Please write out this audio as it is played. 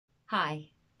Hi,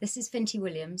 this is Finty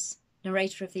Williams,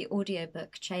 narrator of the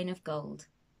audiobook Chain of Gold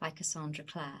by Cassandra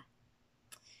Clare.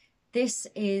 This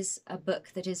is a book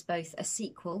that is both a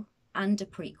sequel and a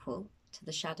prequel to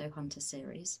the Shadowhunter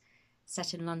series,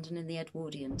 set in London in the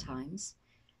Edwardian times,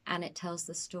 and it tells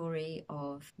the story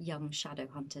of young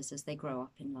Shadowhunters as they grow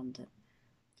up in London.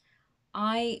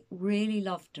 I really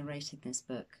loved narrating this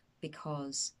book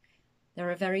because there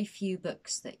are very few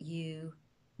books that you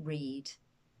read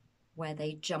where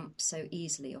they jump so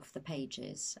easily off the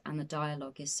pages and the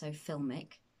dialogue is so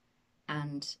filmic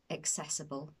and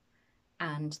accessible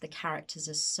and the characters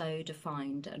are so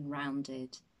defined and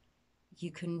rounded. You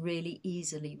can really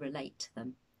easily relate to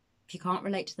them. If you can't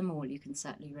relate to them all, you can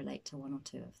certainly relate to one or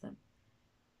two of them.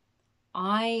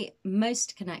 I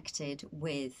most connected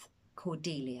with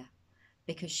Cordelia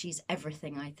because she's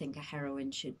everything I think a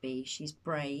heroine should be. She's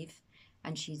brave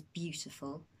and she's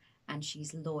beautiful and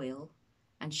she's loyal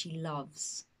and she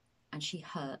loves and she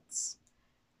hurts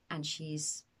and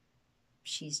she's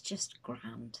just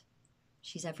grand.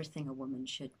 She's everything a woman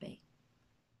should be.